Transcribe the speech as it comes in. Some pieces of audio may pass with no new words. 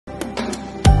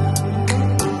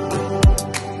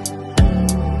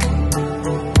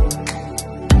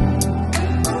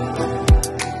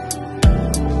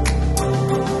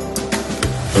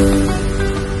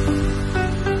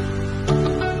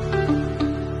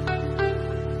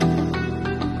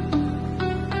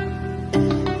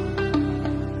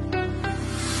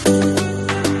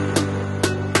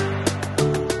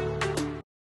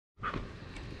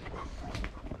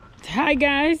Hi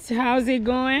guys, how's it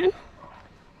going?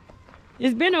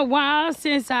 It's been a while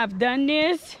since I've done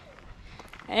this,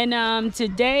 and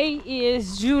today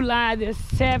is July the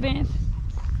 7th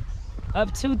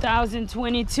of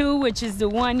 2022, which is the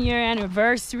 1-year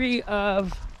anniversary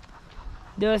of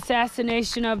the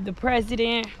assassination of the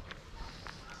president.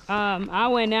 I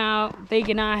went out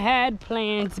thinking I had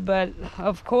plans, but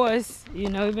of course, you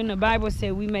know, even the Bible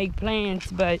said we make plans,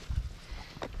 but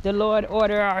the Lord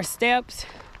ordered our steps.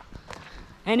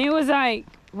 And it was like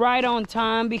right on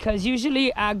time, because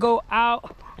usually I go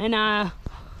out and I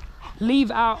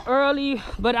leave out early,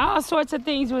 but all sorts of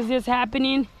things was just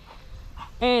happening.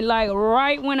 And like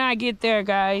right when I get there,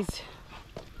 guys,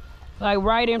 like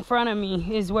right in front of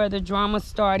me is where the drama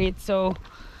started. So,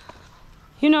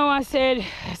 you know, I said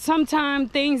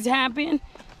sometimes things happen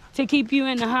to keep you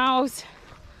in the house,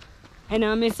 and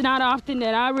it's not often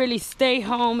that I really stay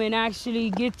home and actually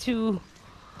get to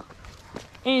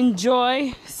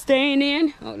enjoy staying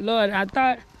in. Oh Lord, I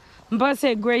thought Buzz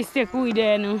said Grace stick we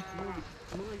there now.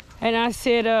 And I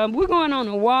said we're going on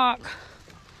a walk,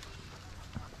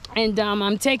 and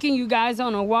I'm taking you guys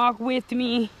on a walk with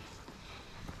me.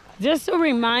 Just a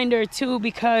reminder too,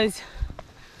 because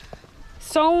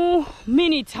so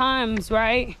many times,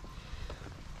 right,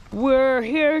 we're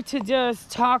here to just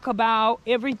talk about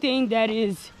everything that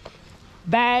is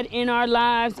bad in our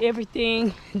lives,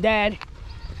 everything that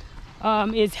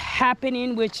is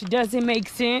happening, which doesn't make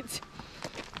sense.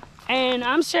 And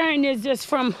I'm sharing this just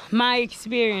from my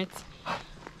experience.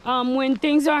 When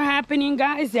things are happening,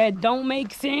 guys, that don't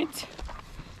make sense,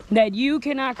 that you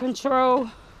cannot control,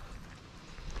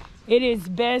 it is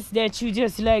best that you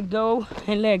just let go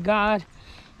and let God,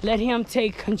 let Him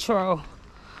take control.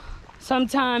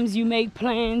 Sometimes you make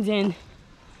plans and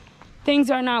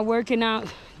things are not working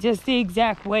out just the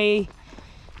exact way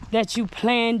that you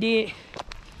planned it.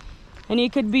 And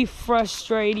it could be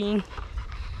frustrating.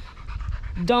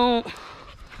 Don't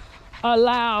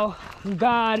allow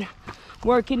God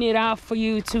working it out for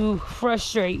you to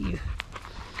frustrate you.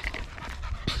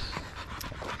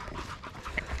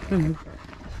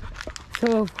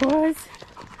 So of course,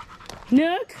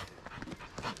 Nook,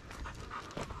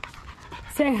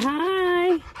 say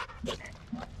hi.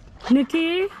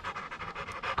 Nookie.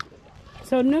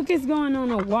 So Nook is going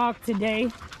on a walk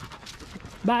today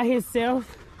by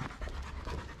himself.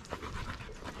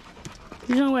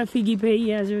 Jean va figue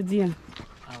pays aujourd'hui.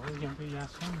 Ah oui, j'ai un peu de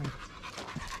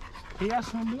pays à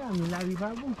son blanc, mais il n'arrive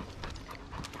pas bon.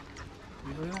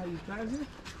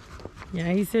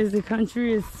 Yeah, he says the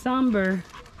country is somber,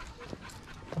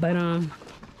 but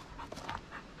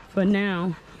for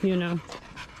now, you know,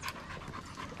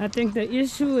 I think the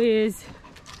issue is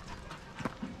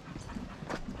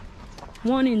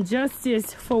wanting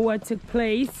justice for what took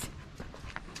place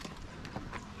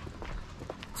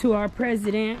to our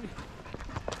president.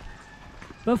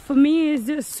 But for me, it's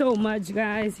just so much,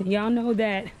 guys. Y'all know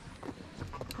that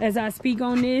as I speak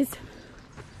on this,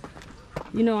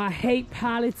 you know, I hate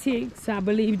politics. I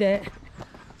believe that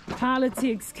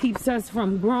politics keeps us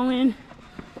from growing.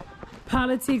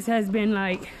 Politics has been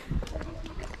like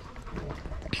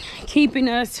keeping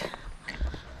us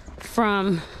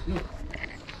from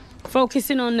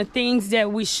focusing on the things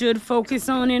that we should focus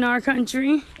on in our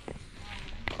country,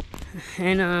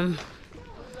 and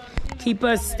keep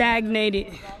us stagnated.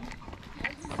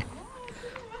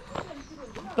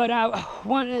 But I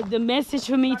wanted the message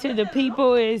for me to the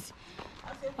people is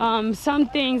some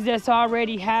things that's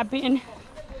already happened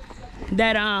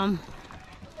that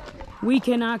we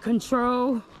cannot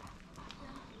control.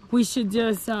 We should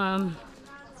just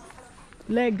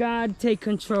let God take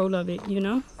control of it, you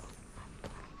know,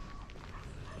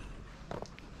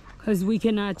 because we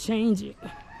cannot change it.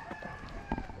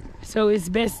 So it's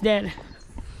best that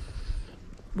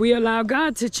we allow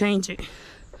God to change it.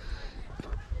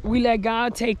 We let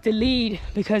God take the lead,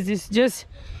 because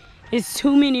it's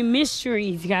too many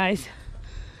mysteries, guys.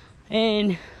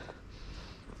 And,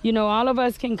 you know, all of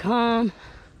us can come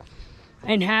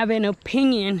and have an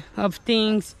opinion of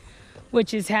things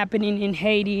which is happening in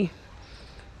Haiti,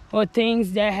 or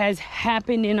things that has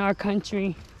happened in our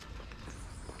country.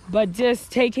 But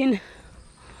just taking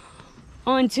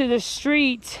onto the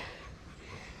streets,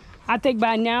 I think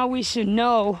by now we should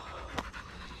know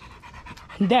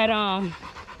that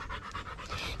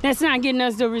that's not getting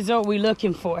us the result we're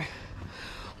looking for.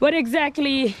 What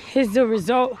exactly is the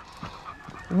result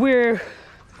we're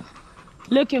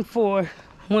looking for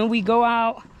when we go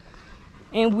out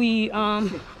and we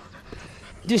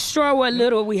destroy what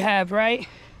little we have, right?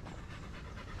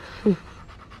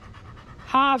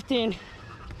 How often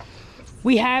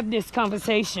we have this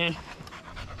conversation.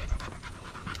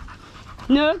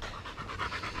 Nook,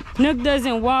 Nook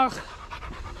doesn't walk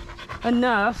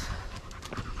enough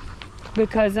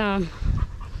because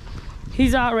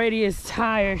he's already as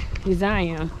tired as I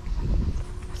am.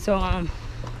 So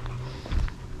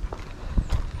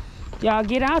y'all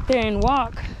get out there and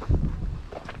walk.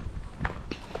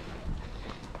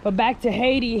 But back to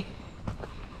Haiti,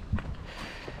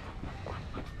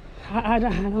 I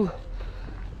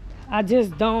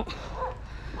just don't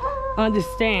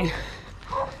understand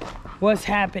what's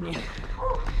happening.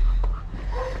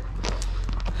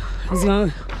 It's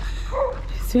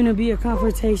gonna be a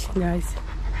confrontation, guys.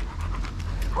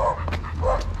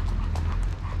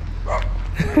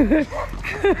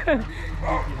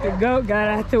 The goat got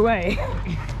out the way.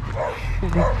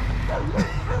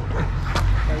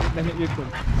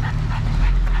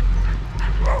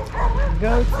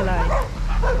 Goat's like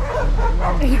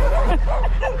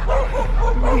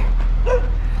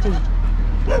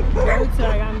goat's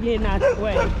like, I'm getting out the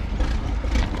way.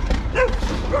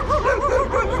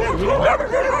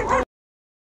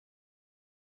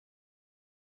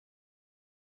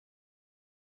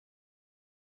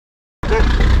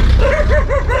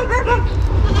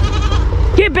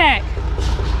 Get back.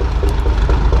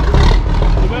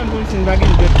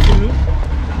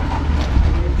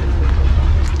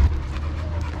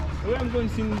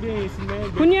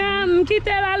 Kounya, m'kite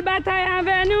la bataille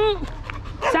avec nous.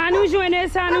 Ça nous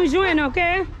joine, ok?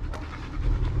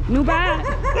 Nous pas.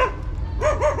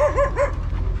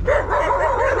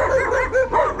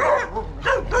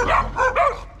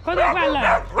 Quand on parle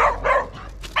là.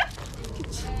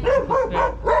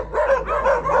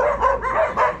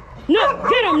 No,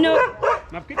 get him, no.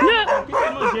 No.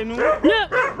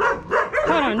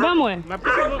 Hold on, one more.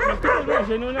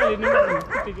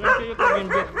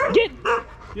 Get.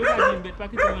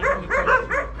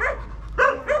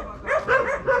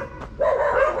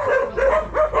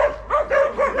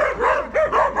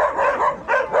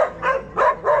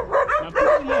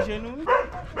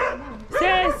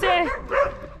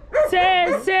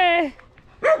 C'est.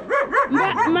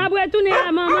 Ma boîte tourner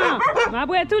à maman. Ma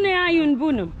boîte tourner à une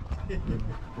boune.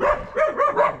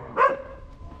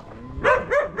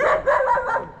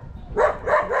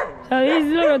 So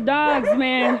these little dogs,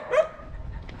 man,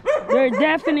 they're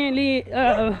definitely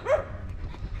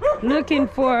looking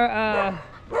for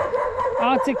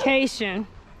altercation.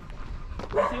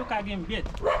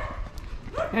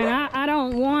 And I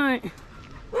don't want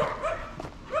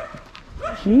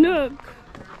Nook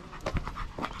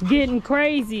getting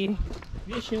crazy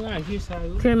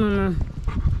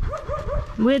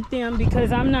with them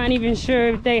because I'm not even sure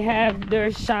if they have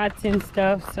their shots and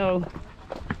stuff, so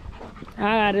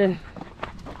I gotta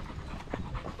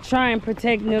try and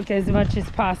protect Nook as much as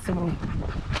possible.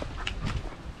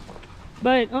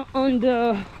 But on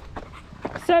the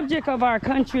subject of our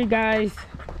country, guys,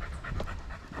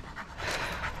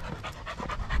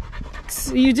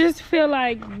 you just feel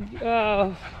like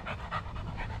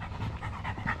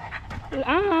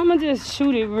I'm gonna just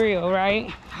shoot it real, right?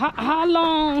 How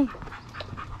long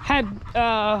had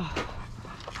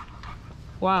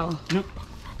wow. Nope.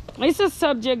 It's a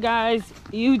subject, guys,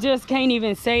 you just can't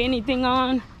even say anything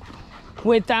on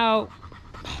without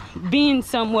being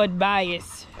somewhat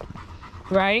biased,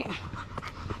 right?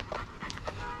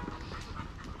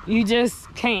 You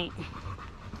just can't,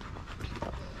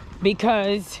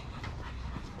 because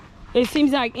it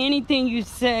seems like anything you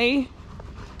say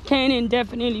can and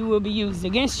definitely will be used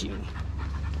against you.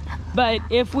 But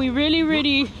if we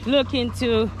really looking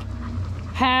to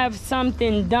have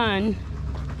something done,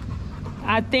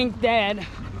 I think that,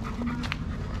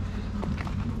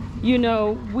 you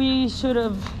know, we should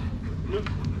have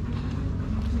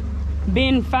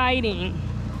been fighting.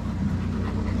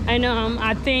 And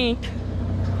I think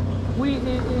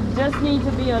it just needs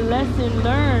to be a lesson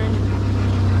learned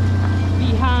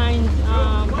behind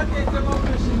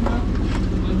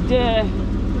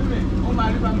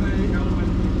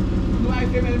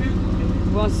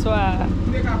Bonsoir.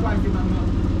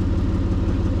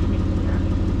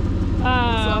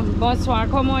 Bonsoir,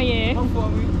 comment est?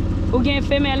 Ou bien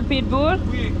femelle pitbull?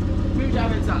 Oui, même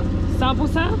j'avais ça.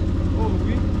 100%? Oh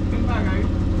oui, même bagaille.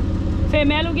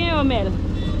 Femelle ou bien mâle?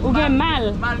 Ou bien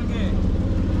mâle? Mal bien.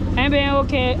 Eh bien,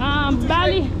 ok.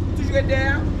 Bali? Toujours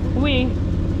derrière? Oui.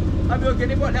 Ah bien, ok,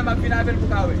 n'importe quoi, je vais avec pour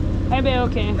Kawe. Eh bien,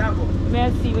 ok. D'accord.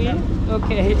 Merci, oui.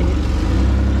 Ok.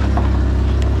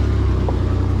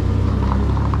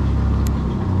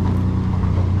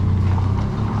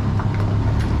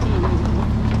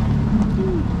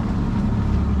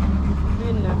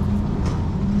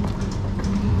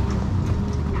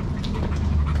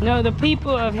 No, the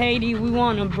people of Haiti, we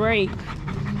want a break.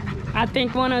 I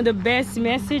think one of the best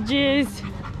messages,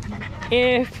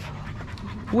 if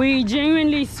we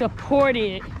genuinely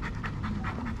supported,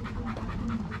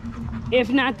 if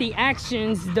not the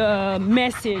actions, the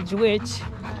message which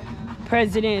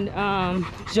President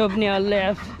Jovenel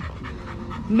left.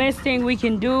 Best thing we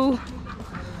can do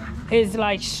is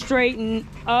like straighten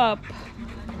up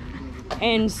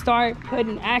and start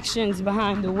putting actions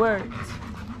behind the words,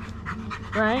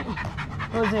 right?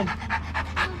 What was it?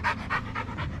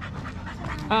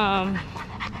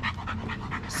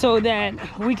 So that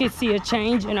we could see a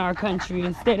change in our country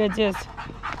instead of just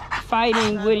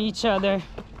fighting with each other.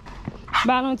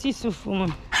 Ballon ti souffle,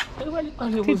 man.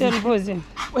 Qui te le pose?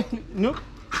 No.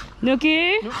 No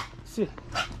qui? No. Sit.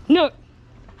 No.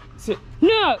 Sit.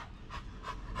 No.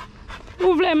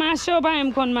 Ou vle marcher ou pas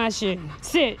aime kon marcher?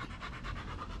 Sit.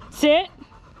 Sit.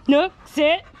 No.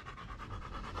 Sit.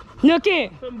 No qui?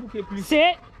 Fais me bouquer plus.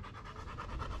 Sit.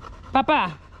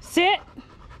 Papa. Sit.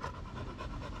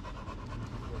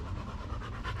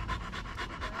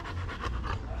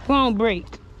 Go on break.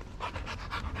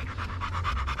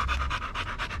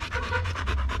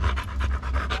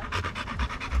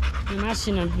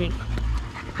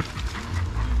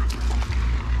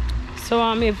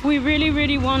 So if we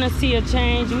really want to see a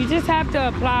change, we just have to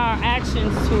apply our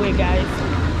actions to it, guys.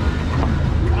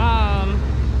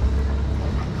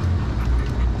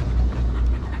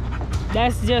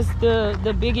 That's just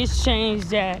the biggest change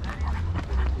that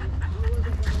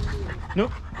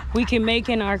Nope. we can make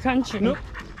in our country. Nope.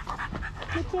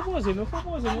 Nous proposer, nous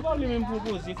pas les mêmes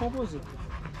proposer,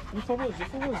 Nous proposer.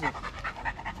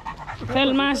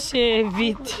 Fais marcher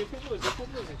vite.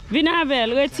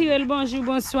 Vinavel, retire le bonjour,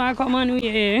 bonsoir, comment nous y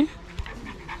est?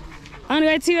 On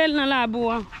retire le dans la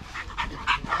boue.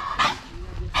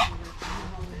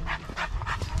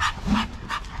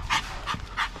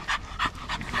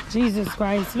 Jesus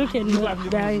Christ, look at me,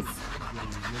 guys.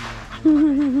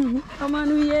 Comment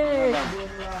nous y est?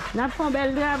 N'a fait un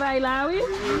bel travail là, oui?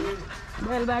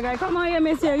 Bel bagay. Comment y est,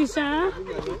 monsieur Richard?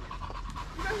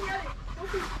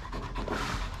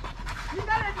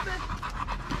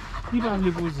 Il va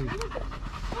me poser.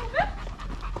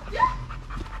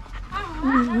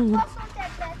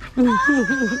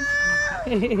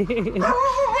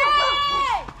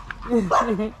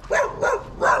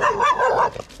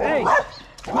 Hey!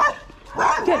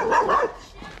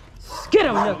 Get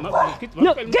him!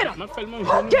 No, get him!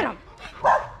 Get him!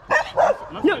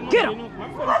 No, get him!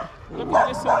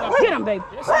 Get him, baby!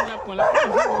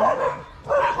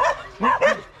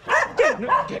 Get him!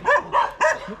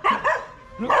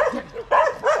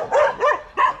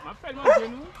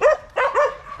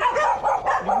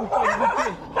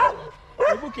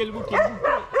 Le bouquet.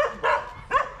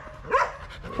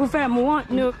 Vous faites moi,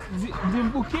 Nook. Dis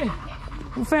bouquet.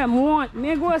 Vous faites moi,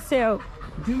 mais gros c'est.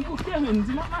 Dis bouquet, même.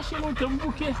 Dis marcher longtemps,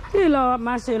 bouquet. Il a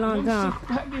marché longtemps.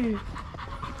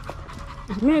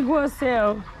 Mais gros c'est.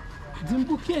 Dis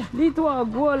bouquet. Dis-toi,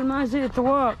 gros, manger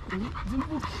trop. Dis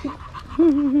bouquet.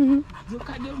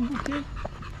 Dis bouquet.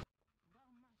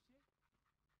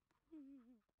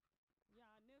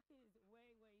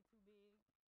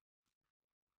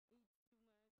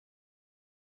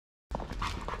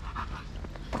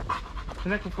 C'est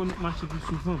là qu'il faut marcher plus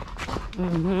souvent.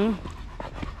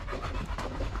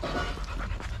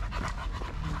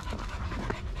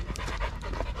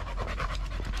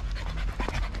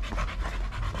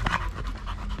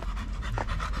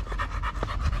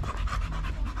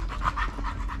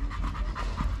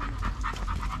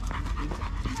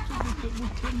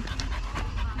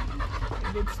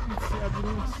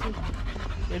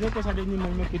 Et donc, ça donne une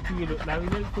manière que tu es là. La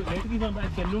il va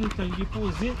faire longtemps, il est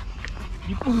posé.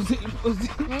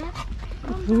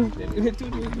 Vous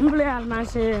voulez aller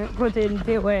marcher côté de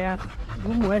terre,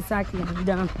 vous m'avez ça qui est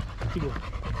dedans.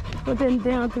 Côté de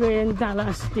terre, entrer dans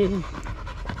l'acheter.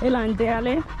 Et là, on est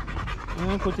allé?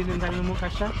 Côté de terre, mon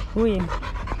cachat? Oui.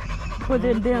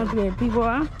 Côté de terre, entrer.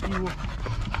 Pivot?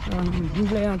 Vous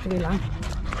voulez entrer là?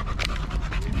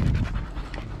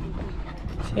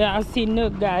 Yeah, I see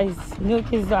Nook, guys.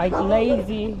 Nook is like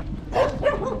lazy.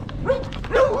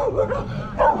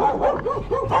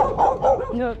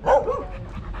 Nook.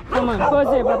 Come on,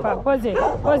 pose it, Papa. Pose it.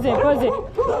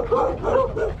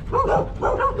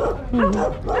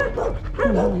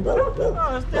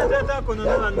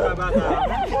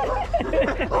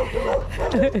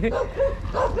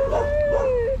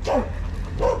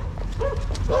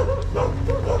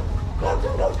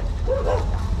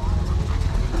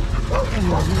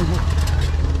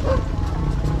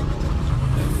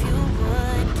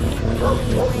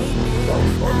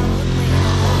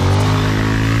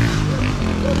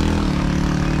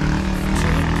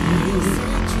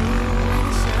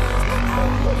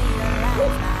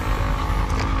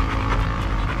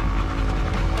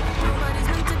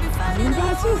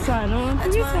 c'est ça, non?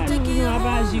 Pour qui ça nous a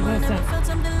pas agi comme ça?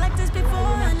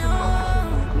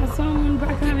 Ça, on ne peut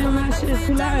pas même marcher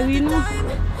sur la rue, non?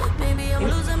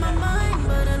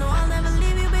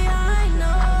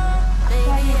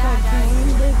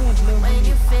 When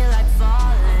you feel like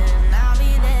falling, I'll be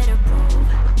there to prove,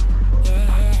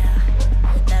 yeah,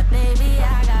 that baby I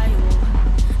got you.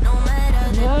 No matter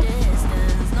the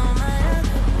distance, no matter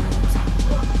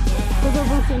the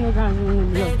route,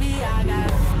 yeah, baby I got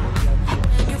you.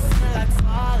 When you feel like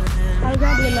falling, I'll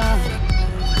grab you là.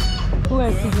 Où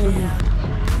est-ce que je vais?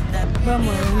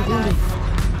 Vamos, no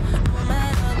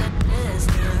matter the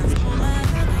distance, no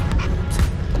matter the route,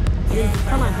 yeah,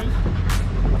 come on.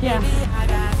 Yeah.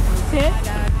 Sit.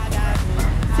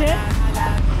 Sit.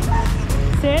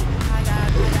 Sit.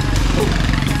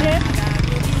 Sit.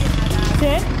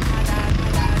 Sit.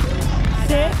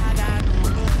 Sit.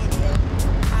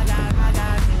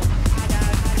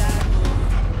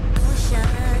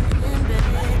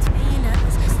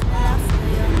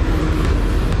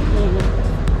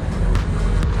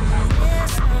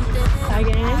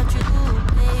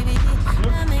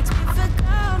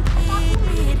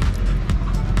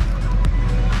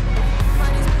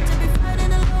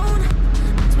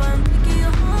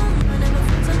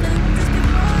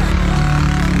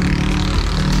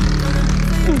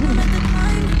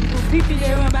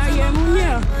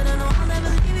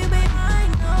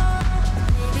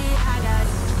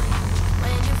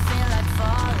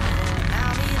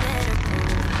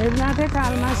 It's not a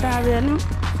calma chave, no?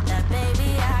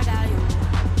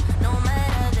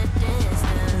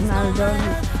 Now don't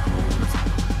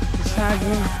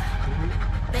chave.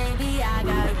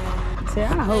 Say, I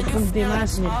hope I'm the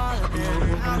machine.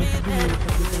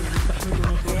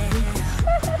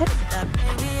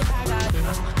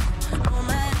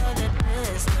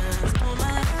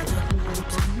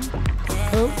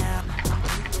 Oh,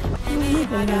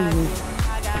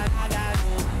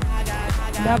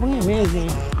 that one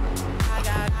amazing.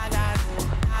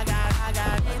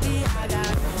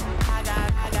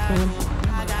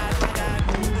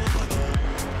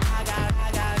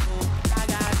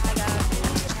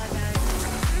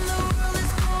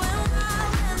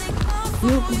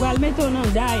 You will make on a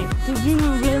die. To do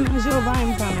no blame as your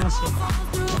vine panashe.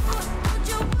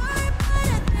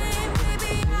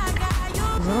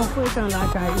 Don't put on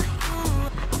like I.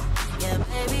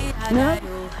 No?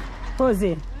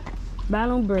 Pose.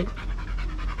 Ballon break.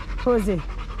 Pose.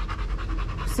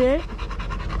 Sit.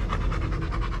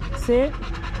 Sit.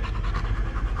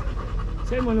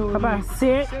 Papa,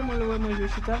 sit.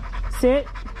 Sit.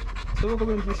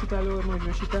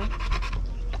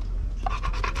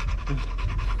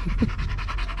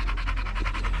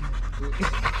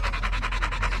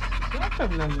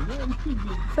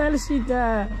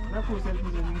 Felicita.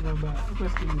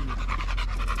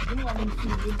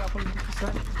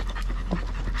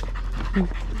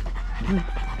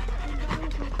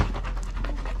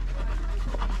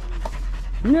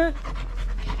 No.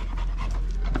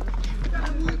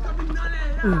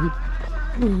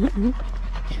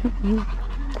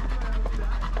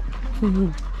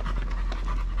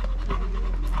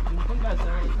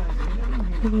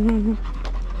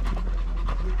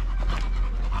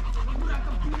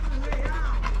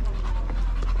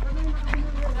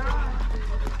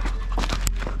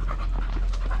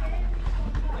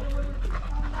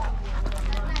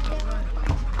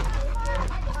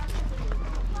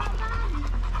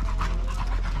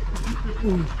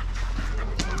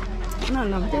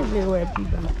 Non, everywhere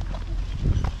people.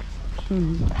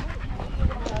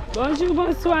 Bonjour,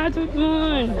 bonsoir tout le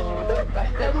monde.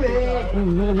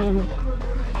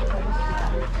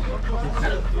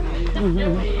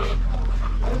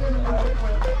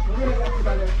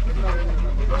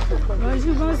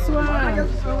 Bonjour, bonsoir.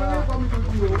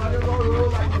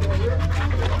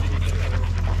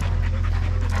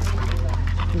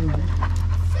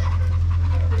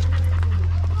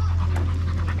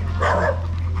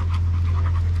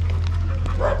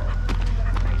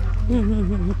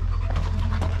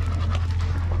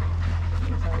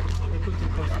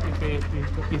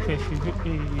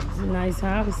 It's a nice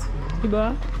house.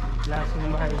 Iba?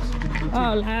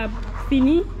 Oh, la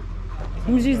fini?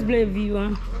 I'm just blame you,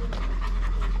 huh?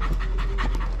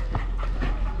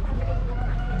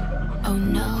 oh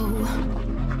no,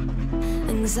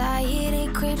 anxiety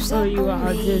creeps Oh, up you on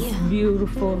are me. just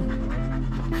beautiful.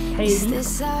 Is Haiti,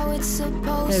 this how it's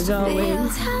supposed as to feel?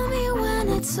 always. Tell me when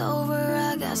it's over.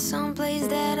 I got someplace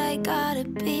that I gotta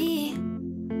be.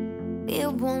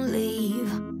 It won't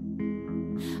leave.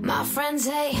 My friends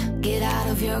say, get out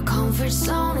of your comfort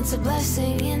zone. It's a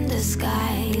blessing in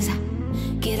disguise.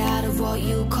 Get out of what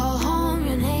you call home.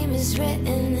 Your name is written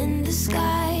in the the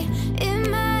sky. It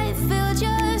might feel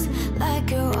just like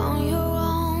you're on your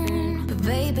own, but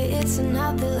baby, it's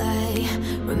another lie.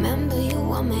 Remember, you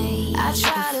were made. I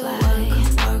try to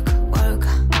work,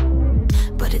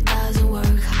 but it doesn't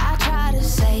work. I try to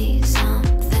say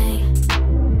something,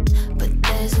 but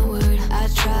there's a word. I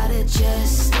try to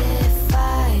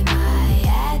justify my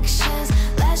actions,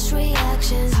 less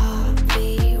reactions,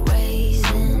 heartbeat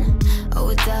raising. Oh,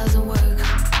 it doesn't work.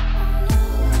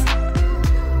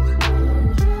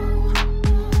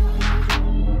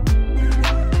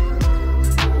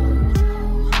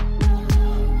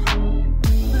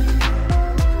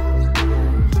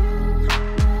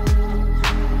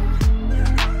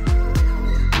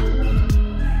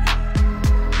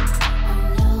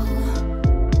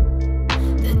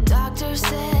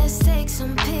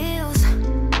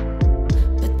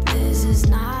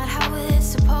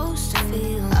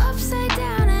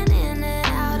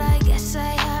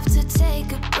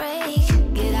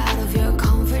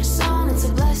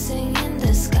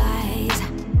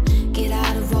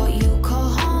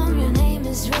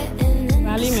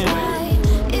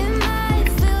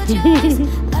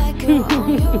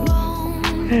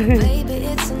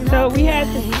 So we had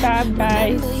to stop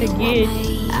by to get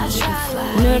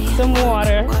Nook some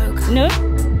water. Nook?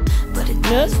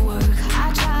 Nook?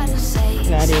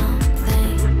 Got it.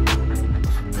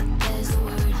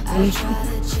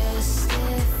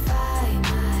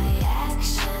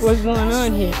 What's going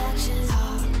on here?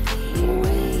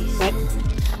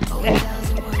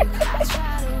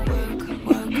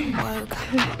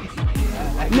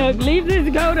 Nook, leave this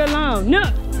goat alone.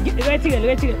 Nook! Wait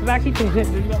here. Back here.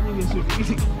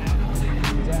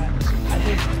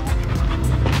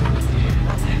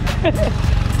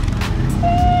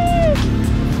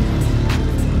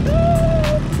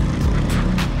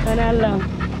 And I love.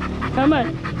 Come on.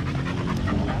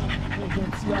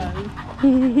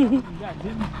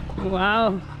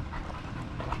 Wow.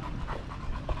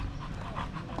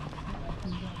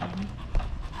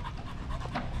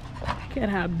 Look at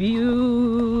how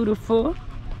beautiful.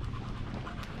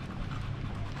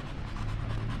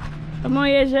 Comment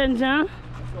est jeune Jean?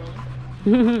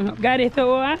 Regardez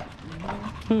toi.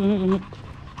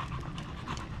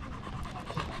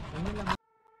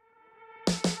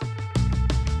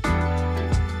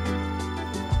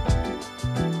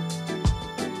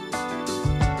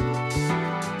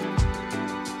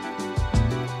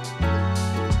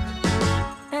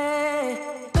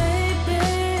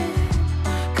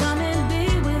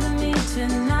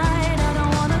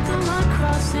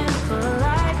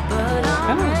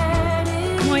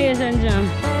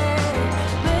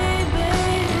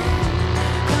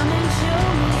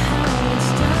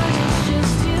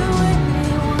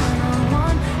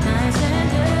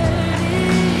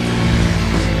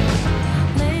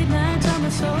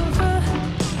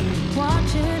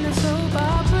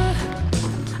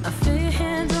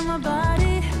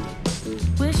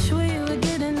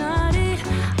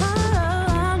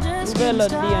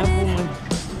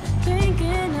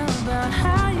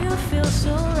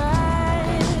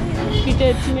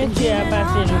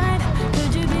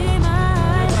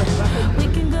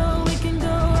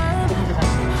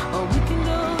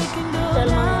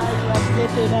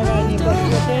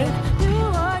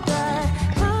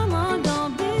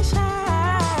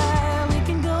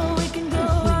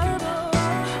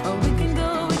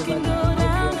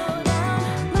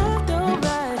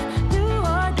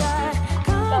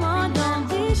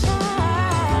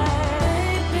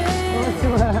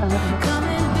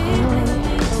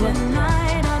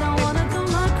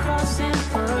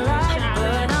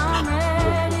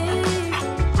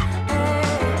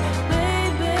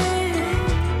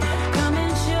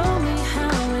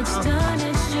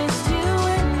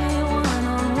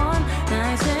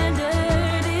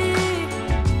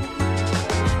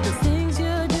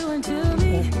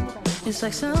 It's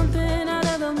like something out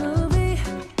of a movie.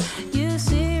 You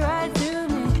see right through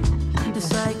me.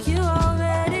 It's like you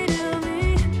already knew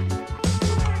me.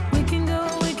 We can go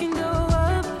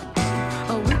up,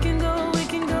 or we can go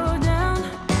down.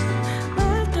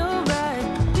 Left or right,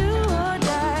 do or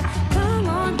die. Come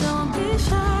on, don't be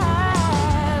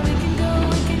shy. We can go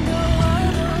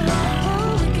up, or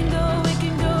we can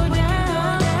go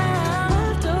down.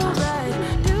 Left or right,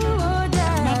 do or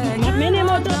die.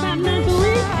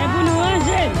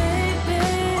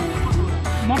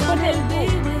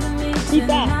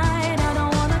 Tonight, I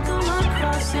don't wanna come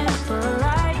across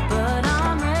impolite, but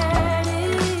I'm ready.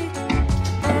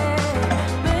 Hey,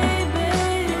 baby,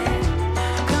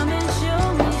 come and show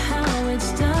me how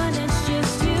it's done. It's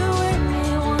just you and me,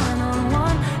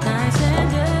 one-on-one, nice and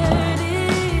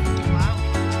dirty.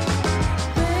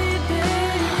 Baby,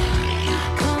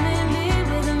 come and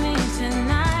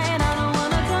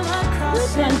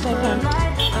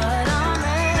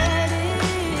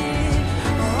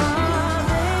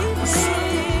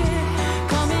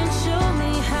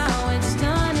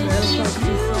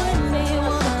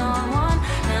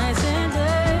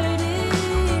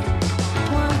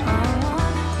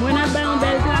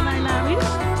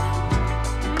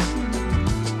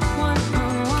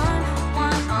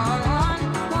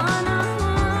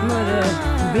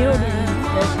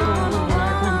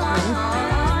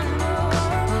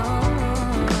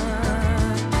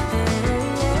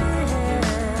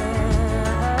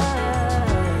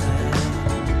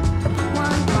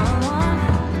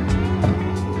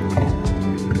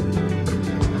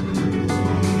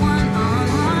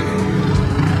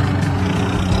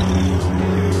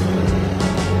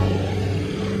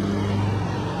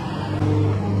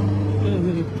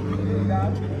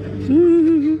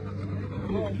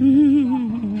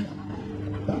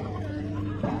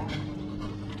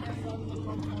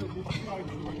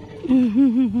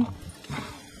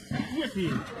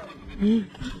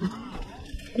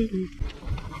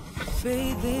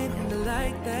Bathing in the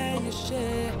light that you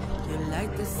share, you're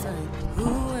like the sun.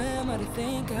 Who am I to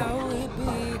think how it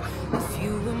be if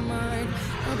you were mine?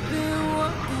 I've been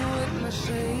walking with my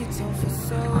shades on for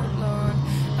so long,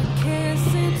 I can't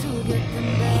seem to get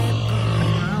them back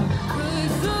on.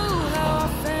 'Cause oh, how I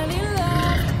fell in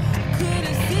love,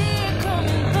 couldn't see it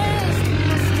coming past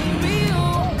my stereo.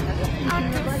 I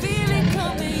can feel it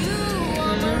coming, you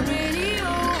on my radio.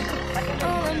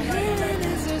 All I'm hearing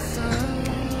is your song.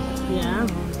 Yeah.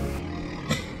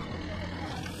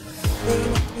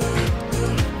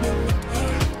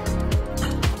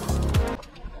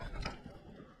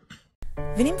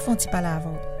 Venez me faire un petit parler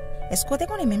avant. Est-ce que vous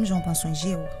avez même gens prend soin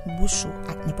de bouche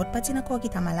avec n'importe partie dans corps qui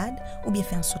est malade ou bien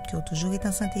faire en sorte que vous toujours êtes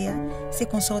en santé? C'est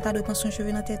qu'on sort de prendre soin de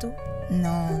cheveux dans tête?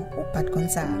 Non, ou pas comme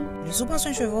ça. Le sous prendre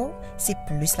soin de cheveux, c'est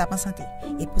plus la santé.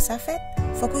 Et pour ça fait,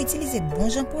 faut qu'on utilise bon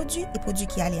genre produit et produits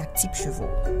qui allient avec type cheveux.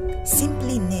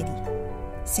 LIFEINHAITI.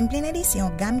 LIFEINHAITI, c'est une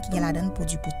gamme qui a la donne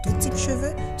produit pour tout type de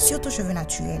cheveux, surtout cheveux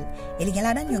naturels. Et il y a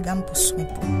la donne une gamme pour soins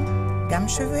peau. Gamme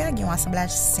cheveux a un assemblage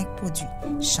 5 produits.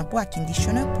 Shampoo à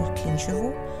conditioner pour clean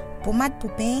cheveux, pommade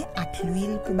pour peint avec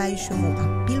l'huile pour bailler cheveux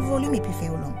en pile volume et puis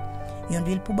faire long. Une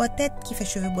huile pour botte tête qui fait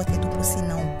cheveux botte tête ou pousser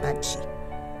dans un badge.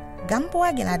 Gamme pour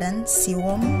a la donne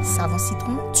sérum, savon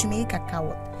citron, turmeric à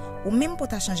carotte. Ou même pour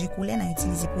ta changer couleur, on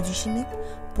utilise produits chimiques.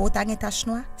 Pour ta gen tache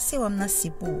noire, sérum nan c'est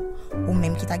pour. Ou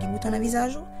même qui ta gen bouton dans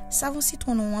visage, savon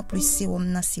citron noir plus sérum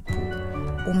nan c'est pour.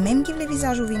 Ou même qui veut le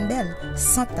visage vin belle,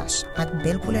 sans tache, avec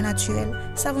belle couleur naturelle,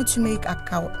 savon turmeric à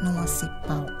carotte noir c'est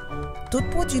pas. Tout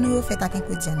produit nous fait avec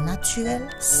ingrédients naturels,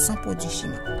 sans produits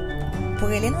chimiques. Pour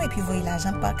aller nous et puis voyez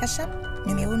l'argent par cachap,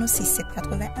 numéro nous c'est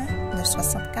 781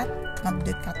 964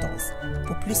 32 14.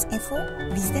 Pour plus d'infos,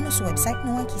 visitez notre website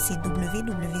nous qui c'est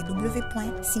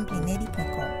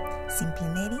www.simplinhaiti.com.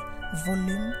 LIFEINHAITI,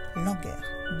 volume, longueur,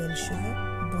 belles cheveux,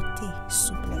 beauté,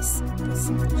 souplesse,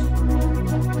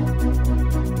 possibilité.